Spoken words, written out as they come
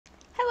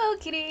Hello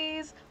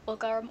kitties!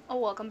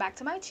 Welcome back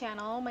to my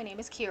channel. My name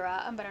is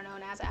Kira. I'm better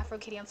known as Afro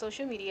Kitty on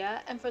social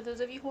media. And for those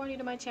of you who are new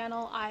to my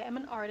channel, I am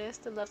an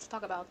artist that loves to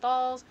talk about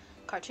dolls,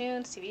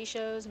 cartoons, TV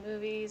shows,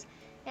 movies,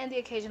 and the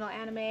occasional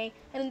anime.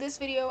 And in this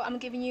video, I'm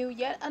giving you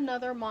yet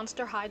another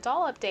Monster High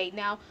doll update.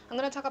 Now, I'm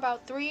going to talk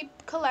about 3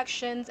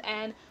 collections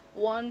and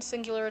 1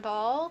 singular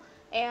doll.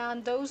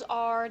 And those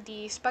are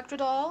the Spectra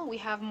doll. We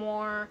have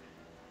more,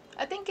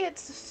 I think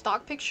it's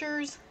stock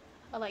pictures,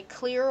 like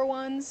clearer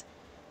ones.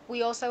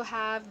 We also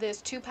have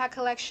this 2-pack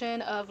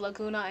collection of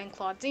Lagoona and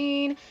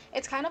Clawdeen.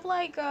 It's kind of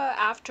like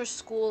after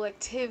school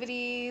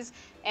activities,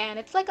 and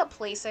it's like a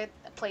playset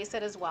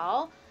as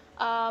well.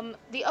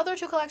 The other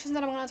 2 collections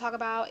that I'm going to talk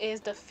about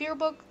is the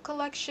Fearbook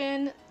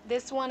collection.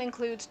 This one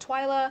includes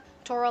Twyla,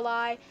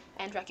 Torelai,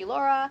 and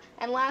Draculaura.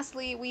 And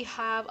lastly, we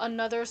have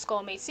another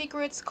Skullmate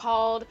Secrets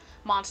called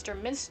Monster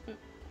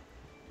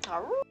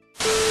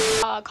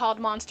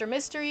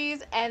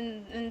Mysteries,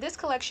 and in this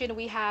collection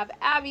we have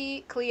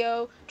Abbey,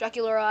 Cleo,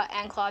 Draculaura,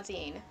 and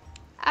Clawdeen.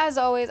 As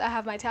always, I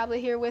have my tablet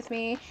here with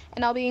me,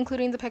 and I'll be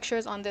including the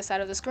pictures on this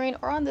side of the screen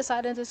or on this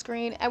side of the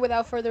screen, and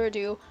without further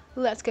ado,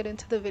 let's get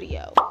into the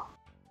video.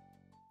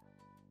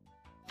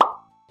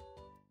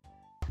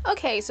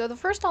 Okay, so the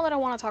first doll that I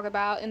want to talk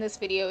about in this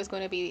video is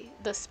going to be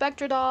the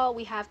Spectra doll.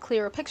 We have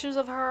clearer pictures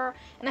of her,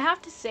 and I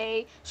have to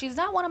say, she's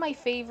not one of my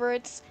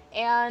favorites,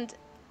 and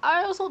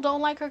I also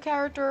don't like her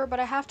character, but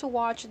I have to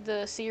watch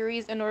the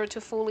series in order to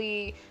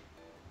fully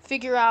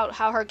figure out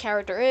how her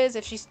character is,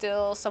 if she's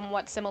still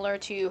somewhat similar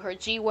to her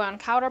G1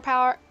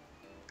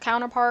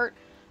 counterpart,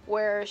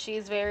 where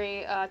she's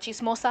very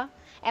chismosa.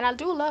 And I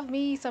do love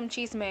me some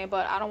chisme,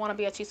 but I don't want to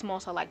be a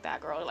chismosa like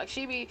that girl. Like,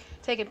 she be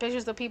taking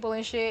pictures of people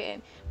and shit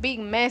and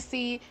being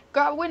messy.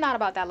 Girl, we're not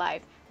about that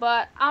life.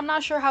 But I'm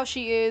not sure how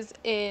she is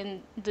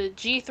in the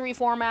G3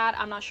 format.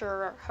 I'm not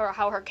sure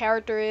how her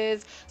character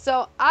is.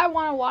 So I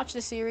want to watch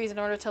the series in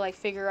order to like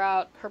figure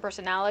out her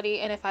personality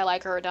and if I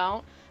like her or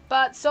don't.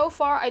 But so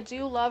far, I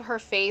do love her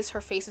face.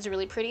 Her face is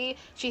really pretty.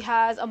 She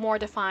has a more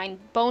defined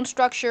bone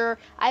structure.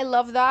 I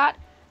love that.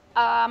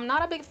 I'm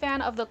not a big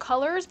fan of the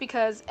colors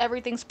because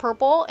everything's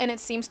purple and it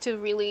seems to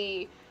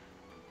really...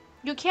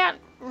 You can't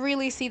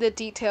really see the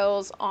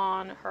details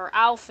on her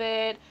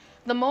outfit.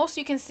 The most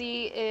you can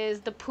see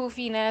is the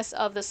poofiness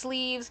of the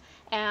sleeves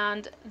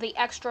and the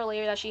extra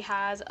layer that she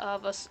has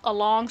of a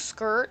long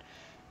skirt.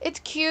 It's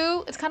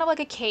cute. It's kind of like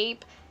a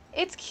cape.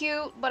 It's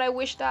cute, but I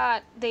wish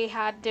that they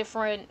had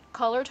different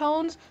color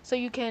tones so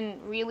you can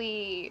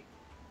really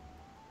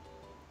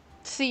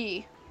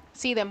see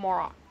them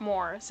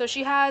more. So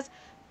she has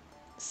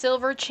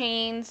silver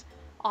chains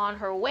on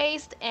her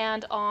waist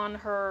and on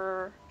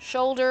her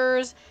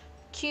shoulders.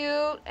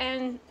 Cute.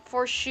 And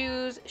for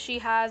shoes, she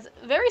has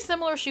very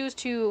similar shoes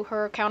to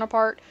her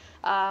counterpart,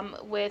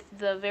 with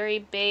the very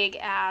big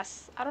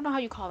ass, I don't know how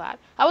you call that.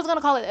 I was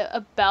gonna call it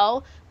a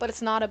bell, but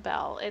it's not a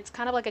bell. It's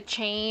kind of like a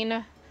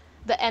chain,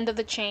 the end of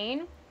the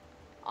chain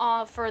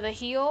for the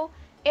heel.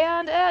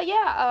 And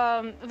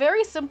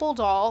very simple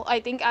doll. I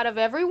think out of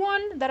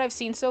everyone that I've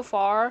seen so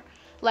far,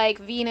 like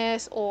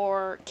Venus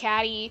or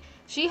Caddy,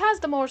 she has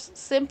the most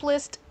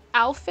simplest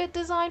outfit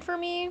design for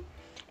me.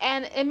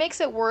 And it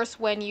makes it worse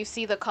when you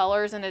see the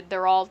colors and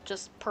they're all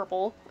just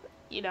purple,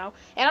 you know.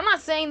 And I'm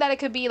not saying that it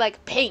could be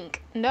like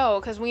pink. No,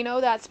 because we know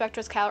that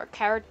Spectra's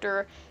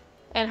character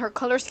and her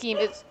color scheme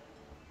is...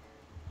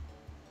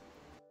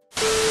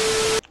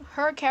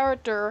 Her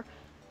character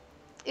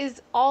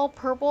is all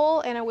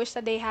purple, and I wish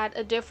that they had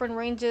a different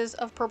ranges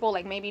of purple,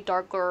 like maybe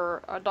dark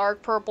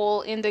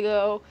purple,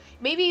 indigo,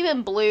 maybe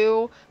even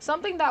blue.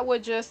 Something that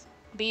would just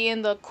be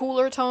in the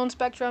cooler tone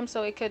spectrum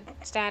so it could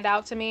stand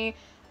out to me.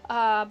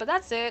 But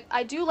that's it.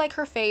 I do like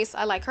her face.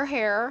 I like her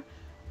hair.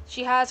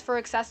 She has for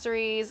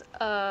accessories,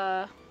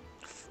 I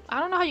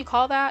don't know how you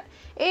call that.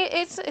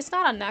 It's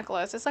not a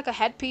necklace. It's like a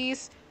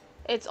headpiece.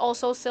 It's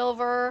also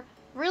silver.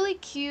 Really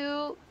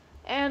cute.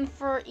 And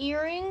for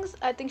earrings,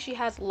 I think she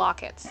has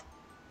lockets.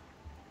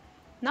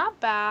 Not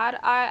bad.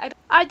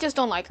 I just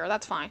don't like her.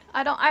 That's fine.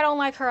 I don't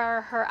like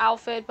her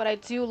outfit, but I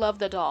do love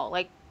the doll.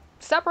 Like,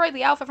 separate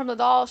the outfit from the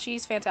doll,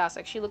 she's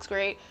fantastic. She looks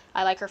great.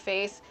 I like her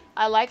face.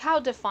 I like how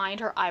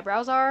defined her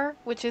eyebrows are,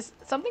 which is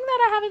something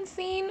that I haven't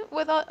seen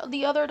with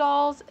the other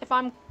dolls. If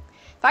I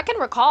can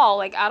recall,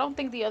 like, I don't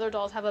think the other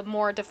dolls have a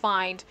more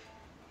defined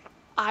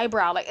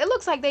eyebrow. Like, it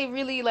looks like they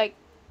really like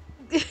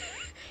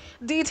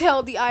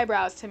detailed the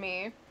eyebrows to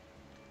me.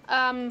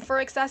 For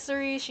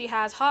accessories, she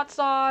has hot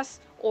sauce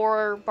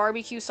or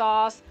barbecue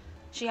sauce.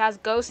 She has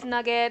ghost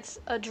nuggets,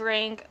 a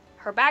drink,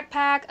 her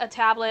backpack, a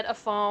tablet, a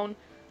phone,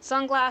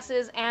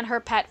 sunglasses, and her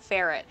pet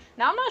ferret.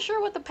 Now, I'm not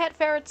sure what the pet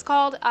ferret's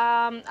called.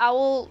 I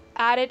will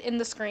add it in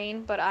the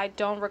screen, but I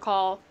don't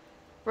recall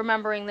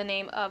remembering the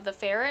name of the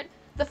ferret.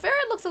 The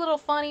ferret looks a little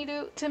funny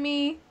to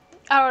me.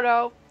 I don't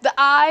know. The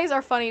eyes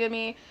are funny to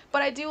me,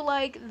 but I do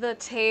like the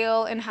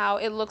tail and how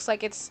it looks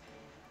like it's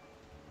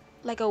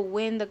like a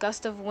wind, a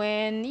gust of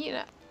wind, you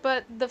know.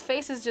 But the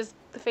face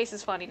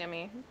is funny to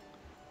me.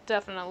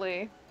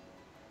 Definitely.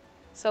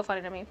 So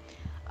funny to me.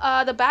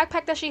 The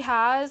backpack that she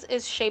has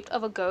is shaped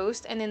of a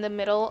ghost, and in the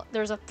middle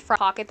there's a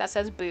pocket that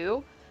says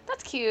boo.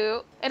 That's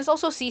cute. And it's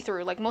also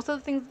see-through. Like most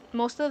of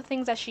the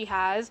things that she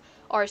has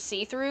are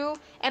see-through,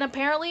 and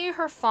apparently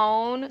her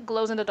phone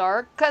glows in the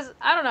dark, cuz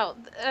I don't know,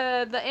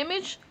 the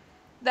image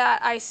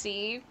that I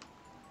see,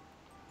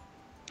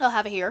 I'll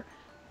have it here.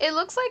 It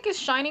looks like it's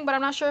shining, but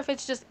I'm not sure if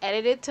it's just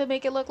edited to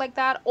make it look like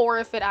that or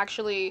if it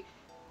actually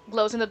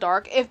glows in the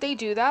dark. If they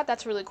do that,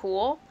 that's really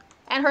cool.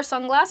 And her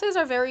sunglasses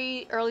are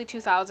very early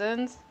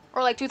 2000s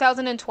or like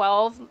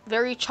 2012,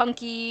 very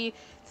chunky,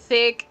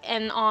 thick,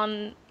 and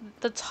on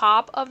the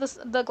top of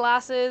the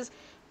glasses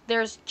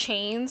there's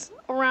chains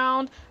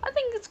around. I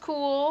think it's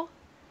cool.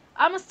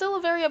 I'm still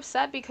very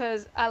upset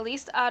because at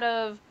least out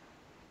of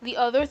the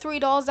other three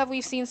dolls that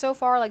we've seen so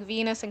far, like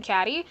Venus and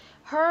Caddy,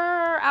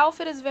 her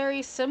outfit is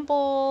very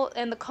simple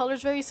and the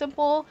color's very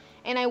simple,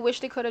 and I wish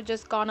they could have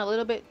just gone a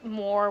little bit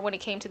more when it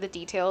came to the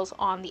details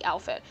on the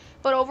outfit.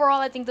 But overall,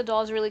 I think the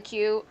doll is really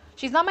cute.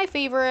 She's not my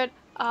favorite,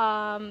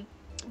 but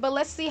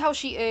let's see how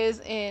she is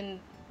in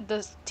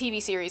the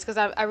TV series, because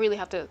I really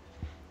have to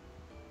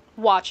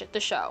watch it, the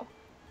show.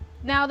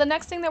 Now, the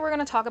next thing that we're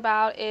going to talk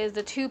about is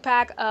the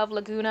 2-pack of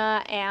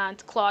Lagoona and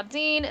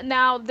Clawdeen.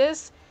 Now,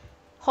 this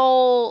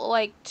whole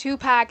like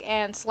 2-pack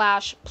and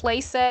slash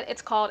playset,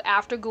 it's called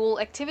After Ghoul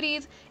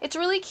Activities. It's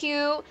really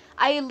cute.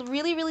 I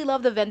really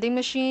love the vending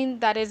machine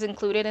that is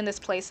included in this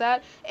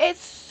playset. It's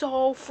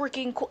so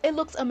freaking cool. It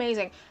looks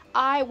amazing.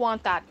 I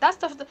want that. That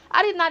stuff,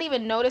 I did not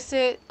even notice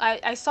it.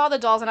 I saw the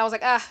dolls and I was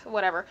like, ah,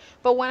 whatever.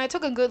 But when I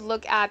took a good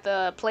look at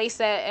the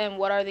playset and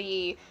what are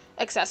the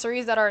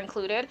accessories that are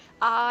included,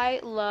 I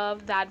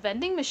love that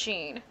vending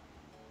machine.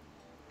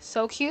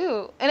 So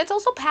cute. And it's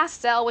also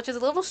pastel, which is a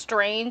little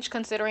strange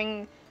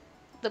considering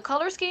the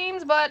color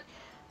schemes, but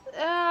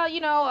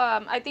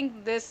I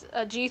think this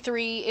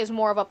G3 is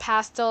more of a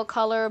pastel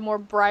color, more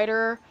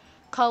brighter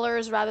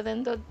colors rather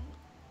than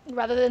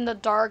the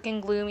dark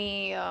and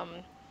gloomy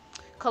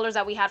colors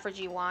that we had for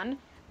G1.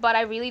 But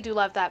I really do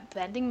love that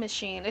vending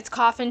machine. It's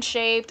coffin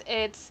shaped.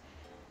 It's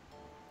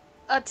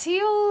a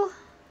teal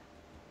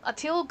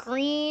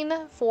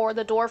green for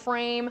the door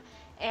frame,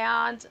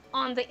 and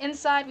on the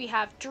inside we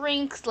have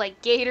drinks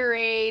like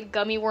Gatorade,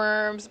 gummy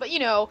worms, but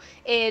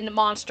in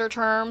monster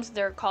terms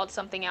they're called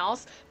something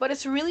else. But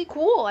it's really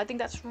cool. I think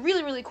that's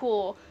really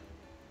cool.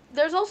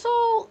 There's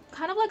also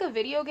kind of like a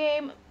video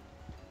game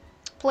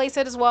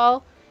playset as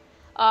well.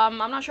 I'm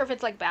not sure if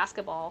it's like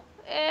basketball.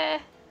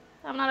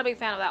 I'm not a big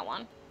fan of that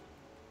one.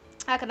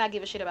 I could not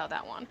give a shit about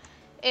that one.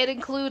 It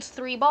includes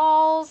 3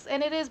 balls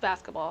and it is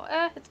basketball.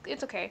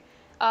 It's okay.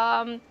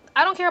 I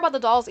don't care about the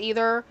dolls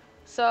either.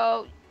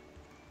 So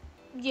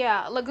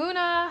yeah,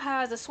 Lagoona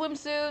has a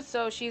swimsuit,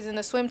 so she's in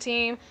the swim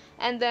team,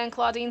 and then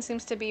Clawdeen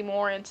seems to be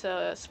more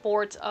into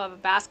sports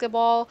of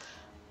basketball.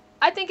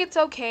 I think it's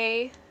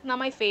okay, not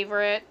my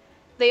favorite.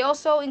 They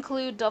also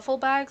include duffel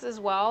bags as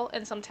well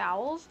and some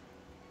towels,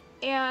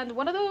 and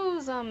one of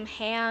those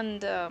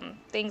hand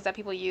things that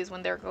people use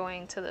when they're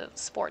going to the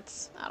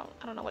sports.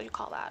 I don't know what you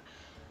call that.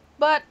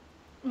 But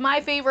my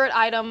favorite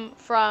item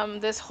from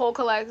this whole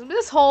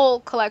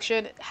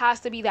collection has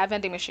to be that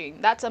vending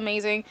machine. That's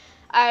amazing.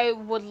 I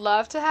would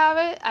love to have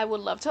it. I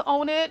would love to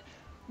own it,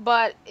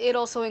 but it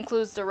also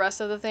includes the rest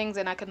of the things,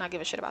 and I could not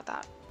give a shit about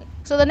that.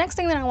 So the next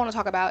thing that I want to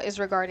talk about is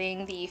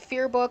regarding the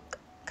Fearbook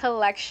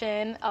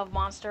collection of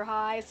Monster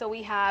High. So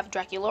we have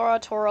Draculaura,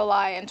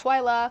 Torelai, and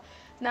Twyla.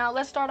 Now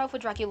let's start off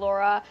with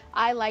Draculaura.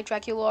 I like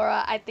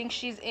Draculaura. I think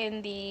she's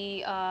in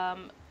the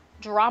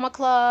drama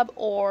club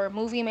or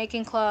movie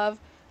making club.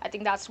 I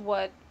think that's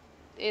what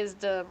is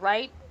the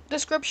right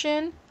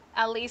description,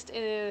 at least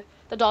in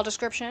the doll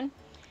description.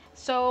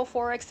 So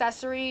for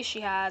accessories,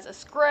 she has a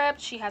script,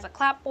 she has a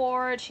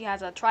clapboard, she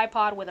has a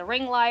tripod with a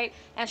ring light,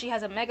 and she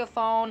has a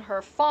megaphone,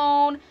 her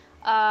phone,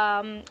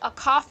 a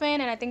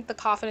coffin, and I think the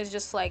coffin is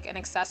just like an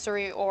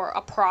accessory or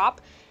a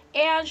prop,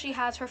 and she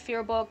has her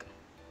Fearbook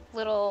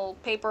little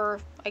paper,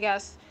 I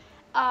guess.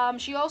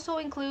 She also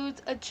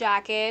includes a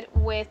jacket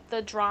with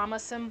the drama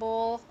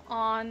symbol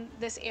on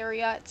this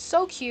area. It's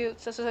so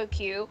cute, so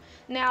cute.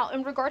 Now,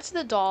 in regards to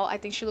the doll, I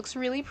think she looks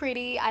really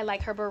pretty. I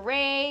like her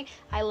beret.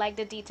 I like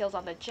the details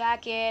on the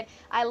jacket.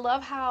 I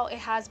love how it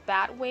has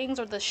bat wings,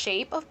 or the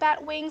shape of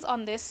bat wings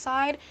on this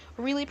side.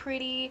 Really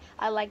pretty.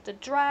 I like the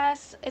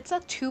dress. It's a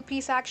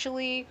 2-piece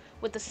actually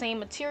with the same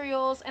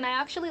materials, and I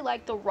actually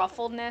like the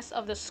ruffledness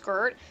of the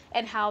skirt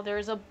and how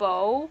there's a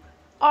bow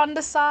on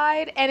the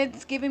side, and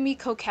it's giving me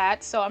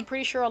coquette, so I'm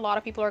pretty sure a lot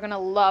of people are gonna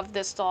love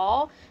this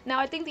doll. Now,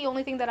 I think the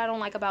only thing that I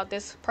don't like about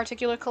this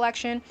particular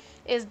collection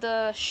is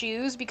the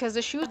shoes, because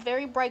the shoes have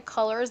very bright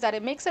colors that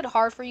it makes it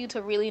hard for you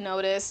to really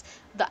notice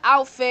the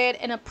outfit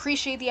and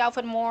appreciate the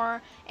outfit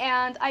more.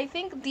 And I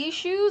think these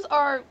shoes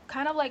are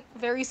kind of like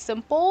very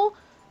simple,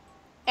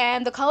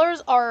 and the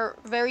colors are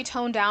very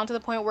toned down to the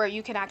point where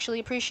you can actually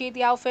appreciate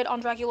the outfit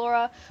on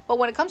Draculaura. But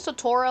when it comes to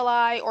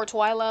Torelai or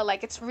Twyla,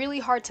 like, it's really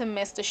hard to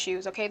miss the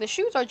shoes, okay? The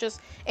shoes are just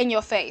in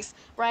your face,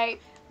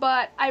 right?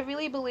 But I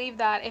really believe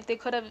that if they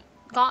could have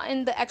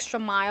gotten the extra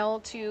mile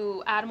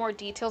to add more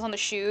details on the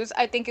shoes,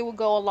 I think it would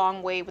go a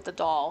long way with the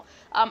doll.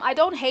 I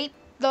don't hate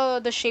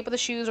the shape of the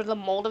shoes or the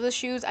mold of the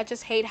shoes. I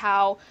just hate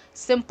how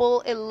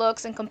simple it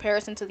looks in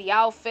comparison to the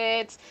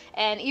outfits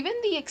and even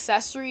the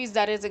accessories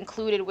that is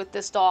included with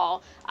this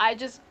doll. I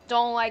just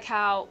don't like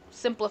how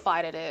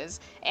simplified it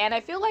is. And I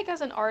feel like as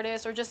an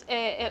artist or just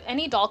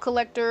any doll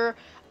collector,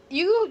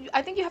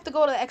 I think you have to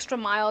go the extra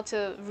mile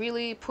to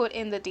really put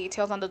in the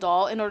details on the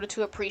doll in order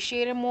to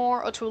appreciate it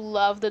more or to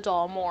love the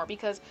doll more,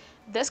 because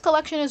this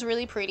collection is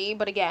really pretty,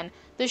 but again,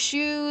 the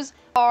shoes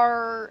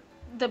are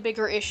the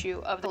bigger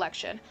issue of the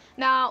collection.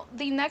 Now,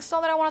 the next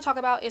doll that I want to talk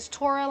about is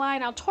Torelai.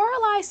 Now,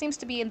 Torelai seems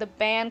to be in the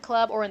band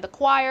club or in the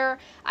choir.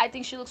 I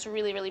think she looks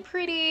really, really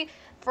pretty.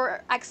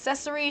 For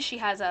accessories, she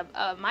has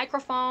a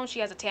microphone, she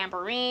has a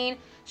tambourine,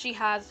 she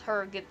has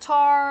her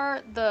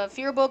guitar, the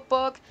Fearbook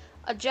book,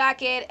 a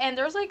jacket, and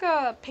there's like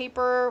a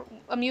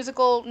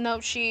musical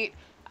note sheet.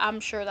 I'm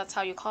sure that's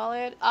how you call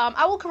it.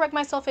 I will correct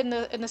myself in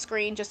the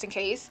screen just in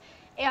case.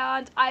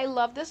 And I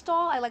love this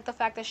doll. I like the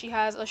fact that she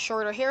has a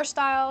shorter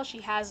hairstyle. She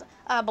has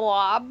a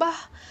blob.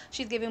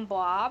 She's giving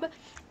blob.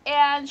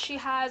 And she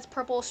has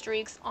purple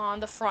streaks on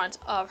the front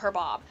of her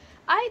bob.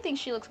 I think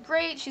she looks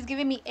great. She's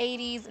giving me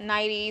 80s,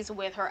 90s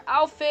with her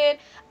outfit.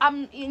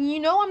 You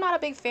know I'm not a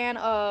big fan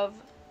of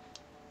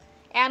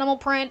animal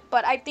print,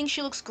 but I think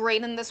she looks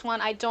great in this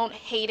one. I don't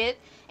hate it,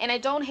 and I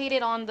don't hate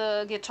it on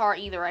the guitar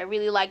either. I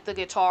really like the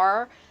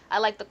guitar. I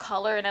like the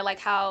color, and I like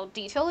how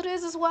detailed it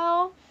is as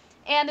well.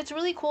 And it's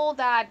really cool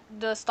that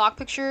the stock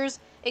pictures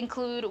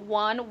include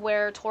one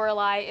where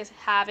Torelai is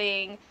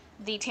having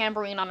the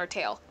tambourine on her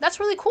tail.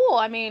 That's really cool.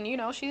 I mean, you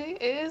know, she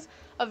is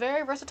a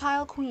very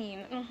versatile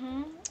queen.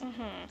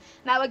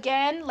 Now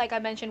again, like I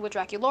mentioned with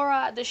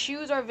Draculaura, the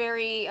shoes are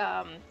very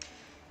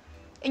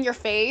in your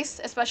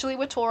face, especially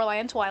with Torelai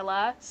and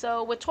Twyla.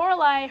 So with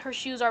Torelai, her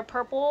shoes are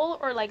purple,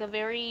 or like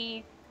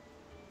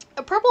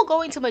a purple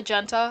going to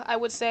magenta, I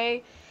would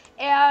say.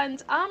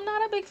 And I'm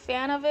not a big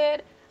fan of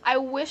it. I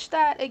wish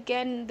that,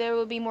 again, there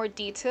would be more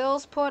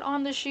details put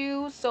on the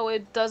shoes so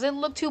it doesn't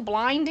look too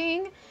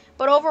blinding.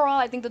 But overall,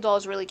 I think the doll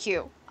is really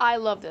cute. I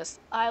love this.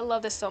 I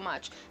love this so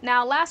much.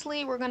 Now,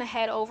 lastly, we're going to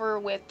head over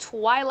with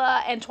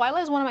Twyla. And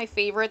Twyla is one of my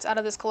favorites out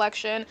of this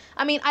collection.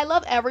 I mean, I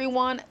love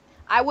everyone.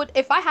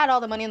 If I had all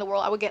the money in the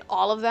world, I would get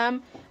all of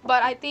them.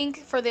 But I think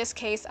for this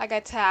case, I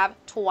get to have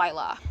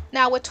Twyla.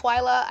 Now with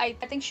Twyla, I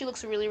think she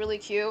looks really, really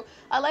cute.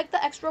 I like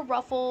the extra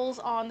ruffles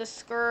on the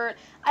skirt.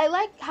 I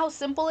like how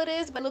simple it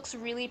is, but it looks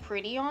really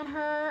pretty on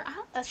her.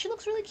 She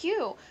looks really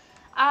cute.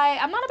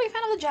 I'm not a big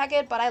fan of the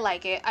jacket, but I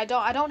like it. I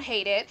don't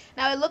hate it.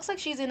 Now it looks like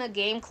she's in a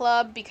game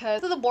club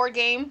because of the board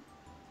game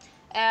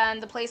and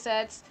the play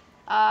sets.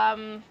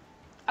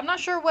 I'm not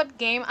sure what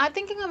game. I'm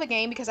thinking of a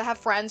game because I have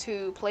friends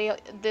who play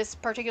this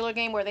particular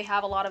game where they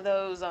have a lot of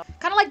those,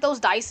 kind of like those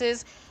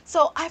dices.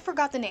 So I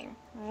forgot the name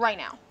right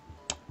now.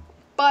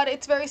 But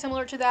it's very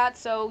similar to that.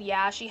 So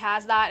yeah, she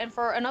has that. And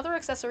for another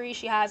accessory,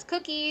 she has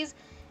cookies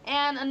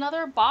and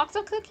another box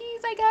of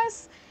cookies, I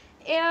guess.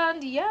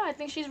 And yeah, I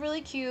think she's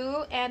really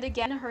cute. And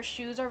again, her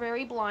shoes are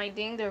very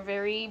blinding. They're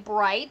very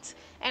bright.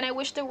 And I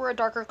wish they were a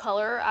darker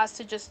color as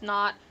to just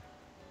not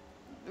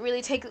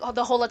really take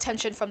the whole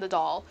attention from the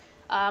doll.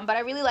 But I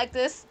really like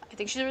this. I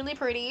think she's really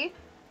pretty.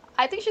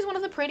 I think she's one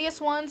of the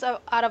prettiest ones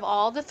out of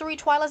all the 3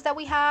 Twylas that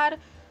we had.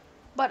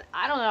 But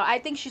I don't know. I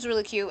think she's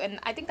really cute. And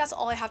I think that's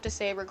all I have to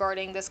say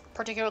regarding this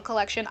particular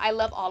collection. I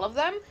love all of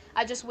them.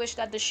 I just wish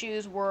that the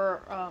shoes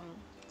were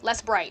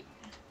less bright.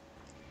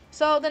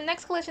 So the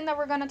next collection that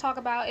we're going to talk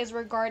about is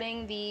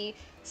regarding the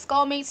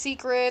Skullmate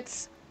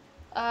Secrets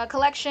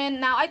collection.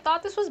 Now, I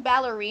thought this was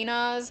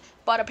ballerinas,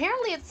 but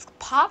apparently it's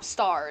pop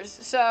stars.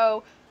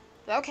 So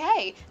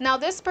okay, now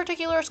this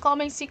particular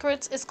Skullmate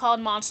Secrets is called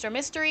Monster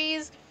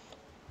Myseteries.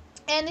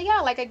 And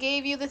yeah, like I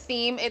gave you the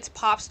theme, it's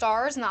pop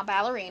stars, not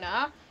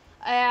ballerina.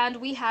 And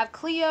we have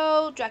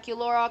Cleo,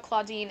 Draculaura,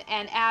 Clawdeen,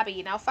 and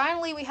Abbey. Now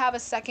finally we have a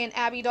second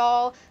Abbey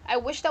doll. I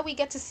wish that we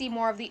get to see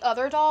more of the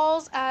other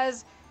dolls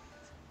as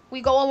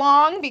we go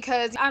along,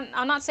 because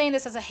I'm not saying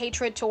this as a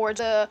hatred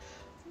towards the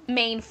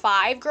main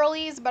 5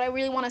 girlies, but I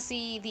really want to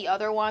see the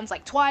other ones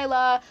like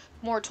Twyla,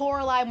 more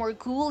Torelai, more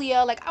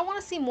Ghoulia. Like, I want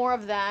to see more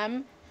of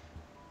them.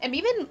 And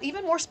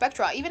even more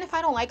Spectra. Even if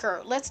I don't like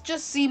her, let's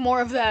just see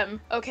more of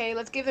them, okay?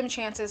 Let's give them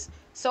chances.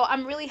 So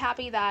I'm really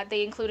happy that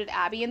they included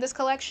Abbey in this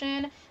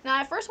collection. Now,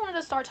 I first wanted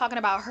to start talking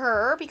about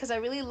her because I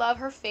really love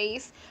her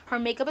face. Her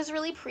makeup is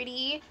really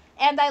pretty.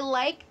 And I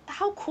like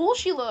how cool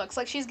she looks.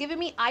 Like, she's giving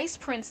me Ice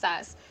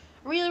Princess.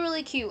 Really,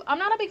 really cute. I'm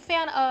not a big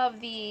fan of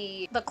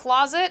the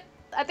closet.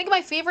 I think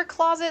my favorite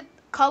closet,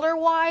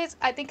 color-wise,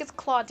 I think it's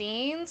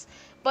Clawdeen's.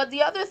 But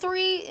the other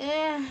 3,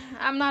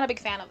 I'm not a big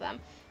fan of them.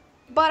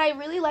 But I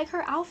really like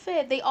her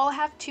outfit. They all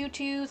have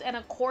tutus and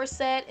a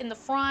corset in the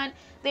front.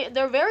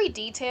 They're very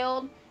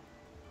detailed.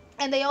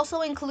 And they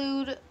also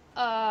include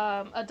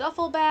a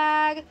duffel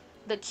bag,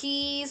 the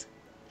keys,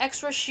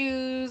 extra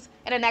shoes,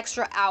 and an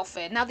extra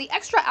outfit. Now, the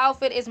extra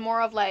outfit is more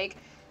of like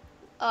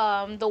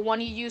the one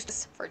you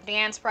use for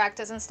dance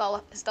practice and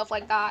stuff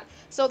like that.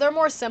 So they're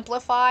more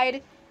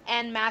simplified.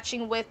 and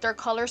matching with their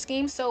color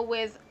scheme. So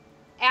with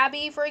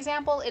Abbey, for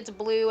example, it's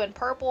blue and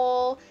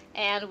purple,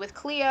 and with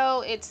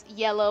Cleo, it's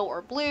yellow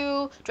or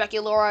blue.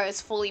 Draculaura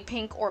is fully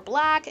pink or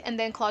black, and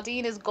then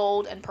Clawdeen is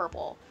gold and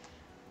purple.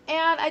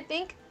 And I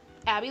think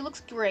Abbey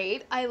looks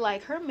great. I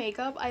like her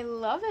makeup. I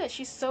love it.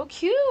 She's so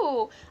cute.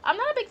 I'm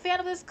not a big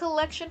fan of this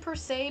collection per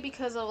se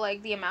because of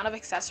like the amount of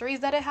accessories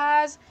that it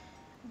has,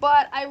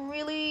 but I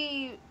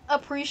really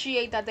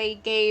appreciate that they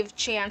gave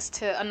chance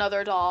to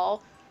another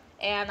doll,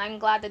 and I'm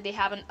glad that they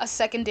have a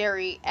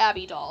secondary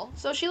Abbey doll.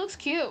 So she looks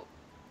cute.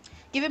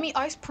 Giving me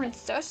Ice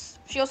Princess.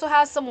 She also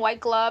has some white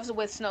gloves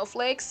with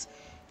snowflakes.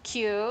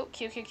 Cute,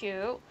 cute, cute,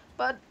 cute.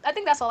 But I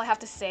think that's all I have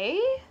to say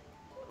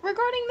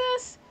regarding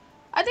this.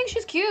 I think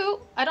she's cute.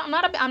 I'm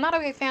not a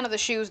big fan of the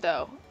shoes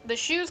though. The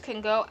shoes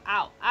can go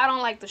out. I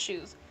don't like the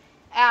shoes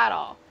at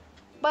all.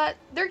 But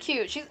they're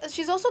cute.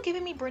 She's also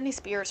giving me Britney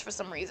Spears for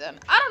some reason.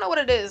 I don't know what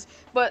it is,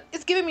 but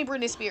it's giving me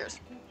Britney Spears.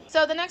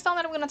 So the next doll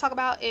that I'm going to talk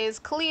about is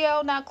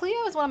Cleo. Now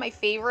Cleo is one of my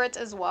favorites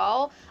as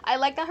well. I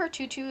like that her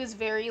tutu is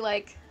very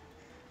like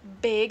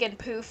big and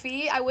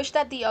poofy. I wish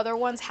that the other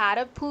ones had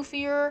a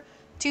poofier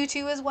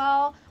tutu as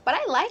well, but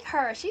I like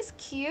her. She's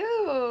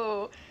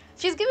cute.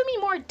 She's giving me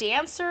more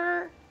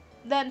dancer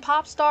than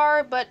pop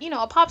star, but you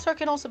know, a pop star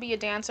can also be a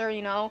dancer,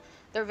 you know.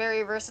 They're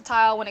very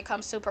versatile when it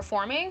comes to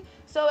performing,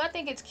 so I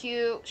think it's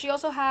cute. She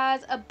also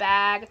has a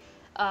bag,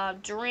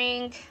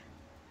 drink,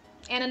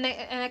 and an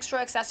extra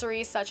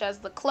accessories such as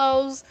the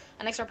clothes,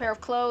 an extra pair of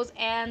clothes,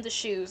 and the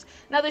shoes.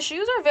 Now the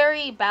shoes are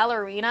very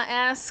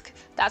ballerina-esque.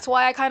 That's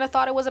why I kind of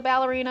thought it was a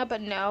ballerina,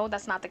 but no,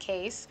 that's not the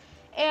case.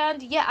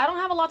 And yeah, I don't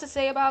have a lot to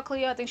say about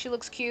Cleo. I think she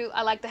looks cute.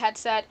 I like the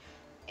headset.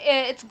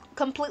 It's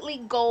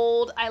completely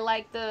gold. I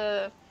like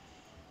the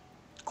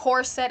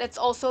corset. It's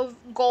also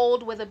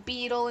gold with a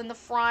beetle in the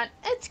front.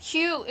 It's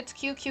cute. It's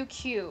cute, cute,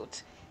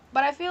 cute.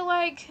 But I feel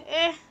like,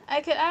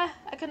 I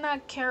could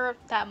not care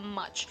that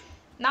much.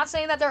 Not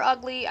saying that they're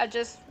ugly, I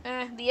just,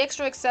 the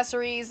extra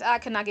accessories, I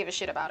could not give a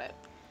shit about it.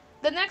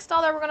 The next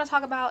doll that we're going to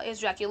talk about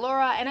is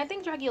Draculaura, and I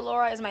think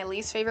Draculaura is my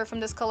least favorite from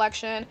this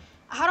collection.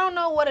 I don't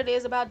know what it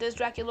is about this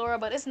Draculaura,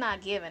 but it's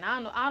not given.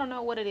 I don't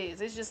know what it is.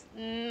 It's just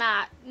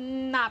not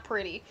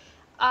pretty.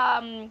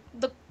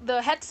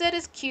 The headset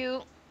is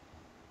cute.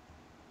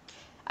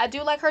 I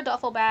do like her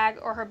duffel bag,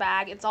 or her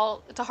bag. It's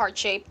a heart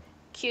shape.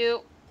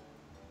 Cute.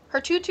 Her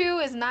tutu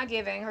is not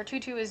giving. Her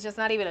tutu is just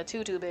not even a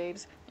tutu,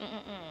 babes.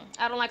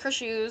 I don't like her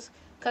shoes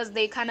because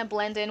they kind of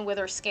blend in with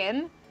her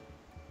skin.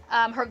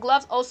 Her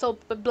gloves also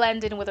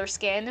blend in with her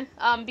skin.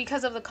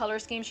 Because of the color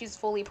scheme, she's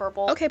fully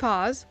purple. Okay,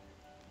 pause.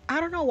 I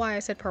don't know why I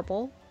said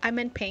purple. I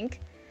meant pink.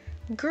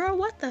 Girl,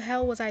 what the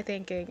hell was I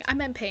thinking? I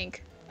meant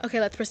pink. Okay,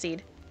 let's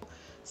proceed.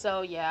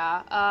 So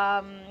yeah,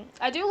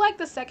 I do like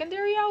the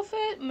secondary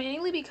outfit,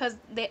 mainly because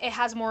it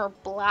has more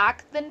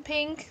black than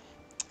pink.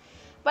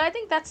 But I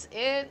think that's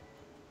it.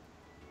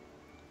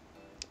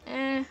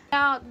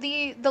 Now,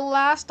 the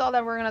last doll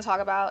that we're going to talk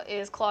about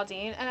is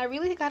Clawdeen, and I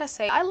really gotta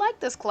say, I like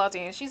this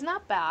Clawdeen. She's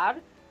not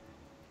bad.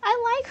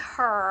 I like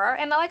her,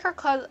 and I like her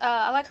closet.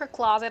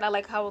 I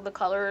like how the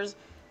colors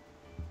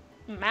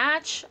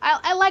match.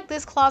 I like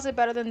this closet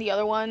better than the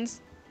other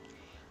ones.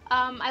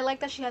 I like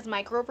that she has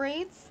micro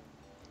braids.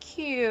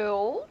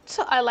 Cute.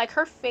 I like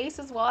her face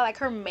as well. I like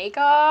her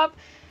makeup.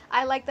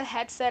 I like the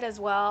headset as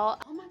well.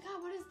 Oh my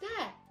god, what is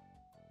that?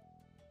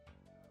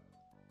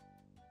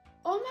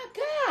 Oh my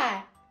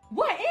god!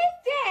 What is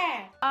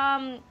that?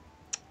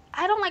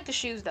 I don't like the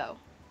shoes though.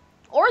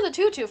 Or the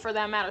tutu for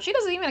that matter. She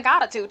doesn't even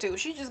got a tutu.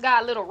 She just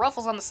got little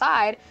ruffles on the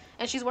side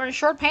and she's wearing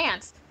short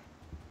pants.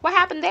 What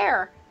happened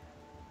there?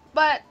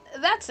 But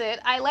that's it.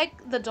 I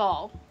like the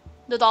doll.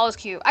 The doll is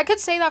cute. I could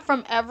say that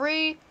from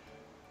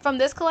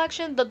this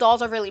collection, the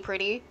dolls are really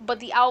pretty, but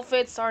the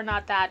outfits are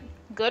not that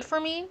good for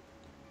me.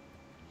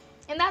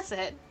 And that's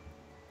it.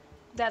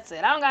 That's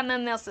it. I don't got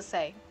nothing else to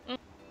say.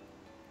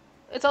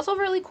 It's also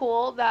really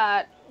cool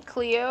that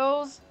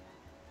Cleo's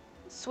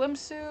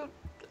swimsuit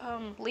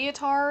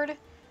leotard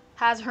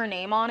has her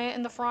name on it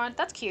in the front.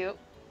 That's cute.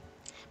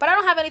 But I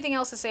don't have anything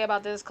else to say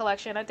about this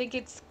collection. I think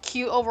it's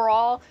cute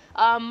overall.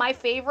 My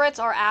favorites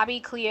are Abbey,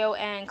 Cleo,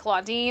 and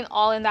Clawdeen,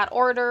 all in that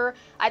order.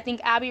 I think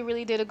Abbey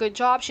really did a good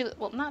job.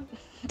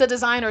 The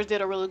designers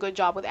did a really good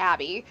job with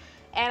Abbey.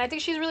 And I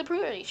think she's really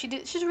pretty.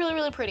 She's really,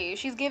 really pretty.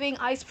 She's giving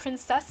Ice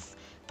Princess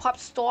pop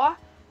star.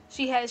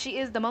 She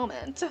is the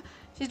moment.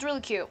 She's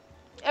really cute.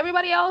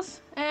 Everybody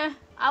else,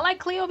 I like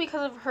Cleo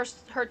because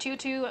of her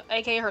tutu,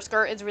 aka her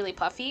skirt, is really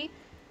puffy.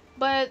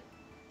 But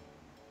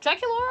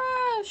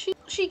Draculaura,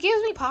 she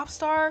gives me pop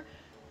star,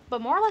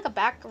 but more like a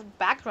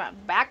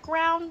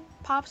background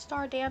pop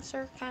star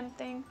dancer kind of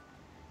thing.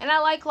 And I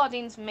like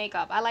Clawdeen's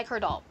makeup. I like her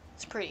doll.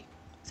 It's pretty.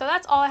 So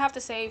that's all I have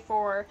to say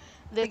for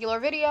this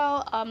regular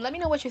video. Let me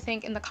know what you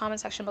think in the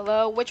comment section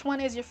below. Which one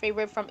is your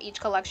favorite from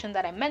each collection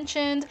that I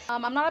mentioned?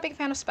 I'm not a big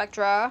fan of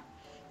Spectra.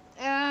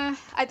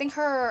 I think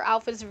her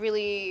outfit is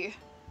really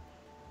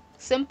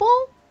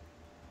simple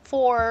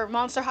for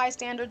Monster High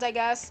standards, I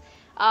guess.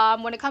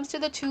 When it comes to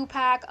the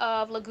 2-pack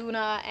of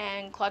Lagoona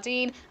and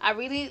Clawdeen, I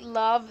really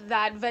love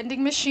that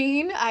vending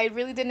machine. I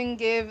really didn't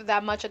give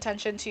that much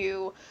attention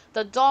to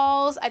the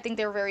dolls. I think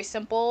they're very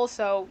simple,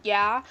 so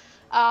yeah.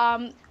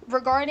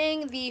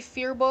 Regarding the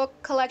Fearbook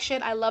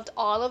collection, I loved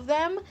all of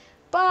them.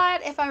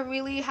 But if I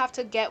really have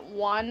to get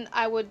one,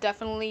 I would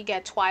definitely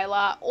get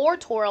Twyla or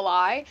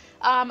Torelai.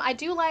 I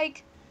do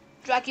like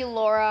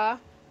Draculaura.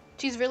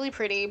 She's really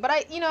pretty, but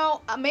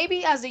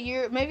maybe as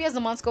the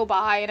months go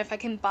by, and if I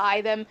can buy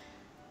them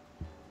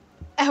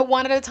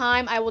one at a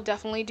time, I will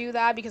definitely do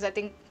that because I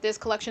think this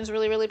collection is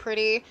really, really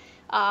pretty.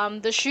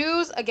 The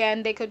shoes,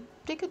 again, they could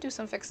do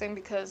some fixing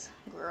because,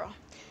 girl,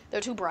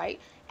 they're too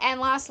bright. And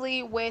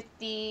lastly, with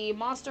the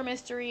Monster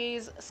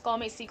Myseteries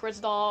Skullmate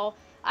Secrets doll,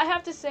 I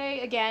have to say,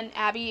 again,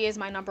 Abbey is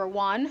my number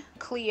one.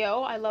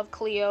 Cleo, I love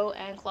Cleo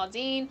and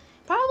Clawdeen,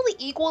 probably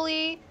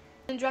equally.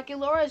 And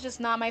Draculaura is just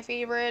not my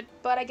favorite,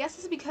 but I guess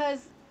it's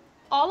because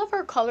all of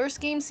her color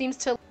scheme seems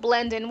to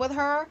blend in with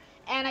her.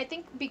 And I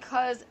think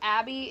because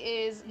Abbey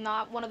is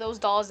not one of those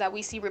dolls that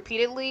we see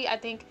repeatedly, I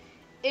think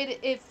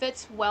it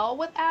fits well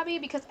with Abbey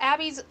because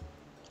Abby's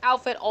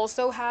outfit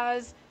also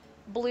has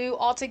blue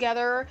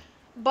altogether,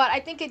 but I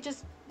think it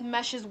just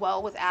meshes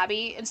well with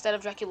Abbey instead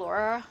of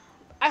Draculaura.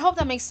 I hope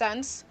that makes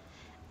sense.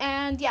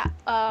 And yeah,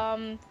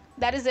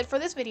 that is it for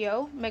this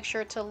video. Make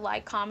sure to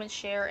like, comment,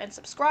 share, and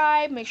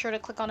subscribe. Make sure to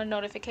click on the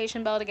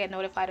notification bell to get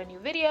notified of new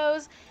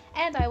videos.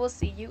 And I will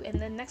see you in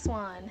the next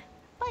one.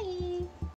 Bye!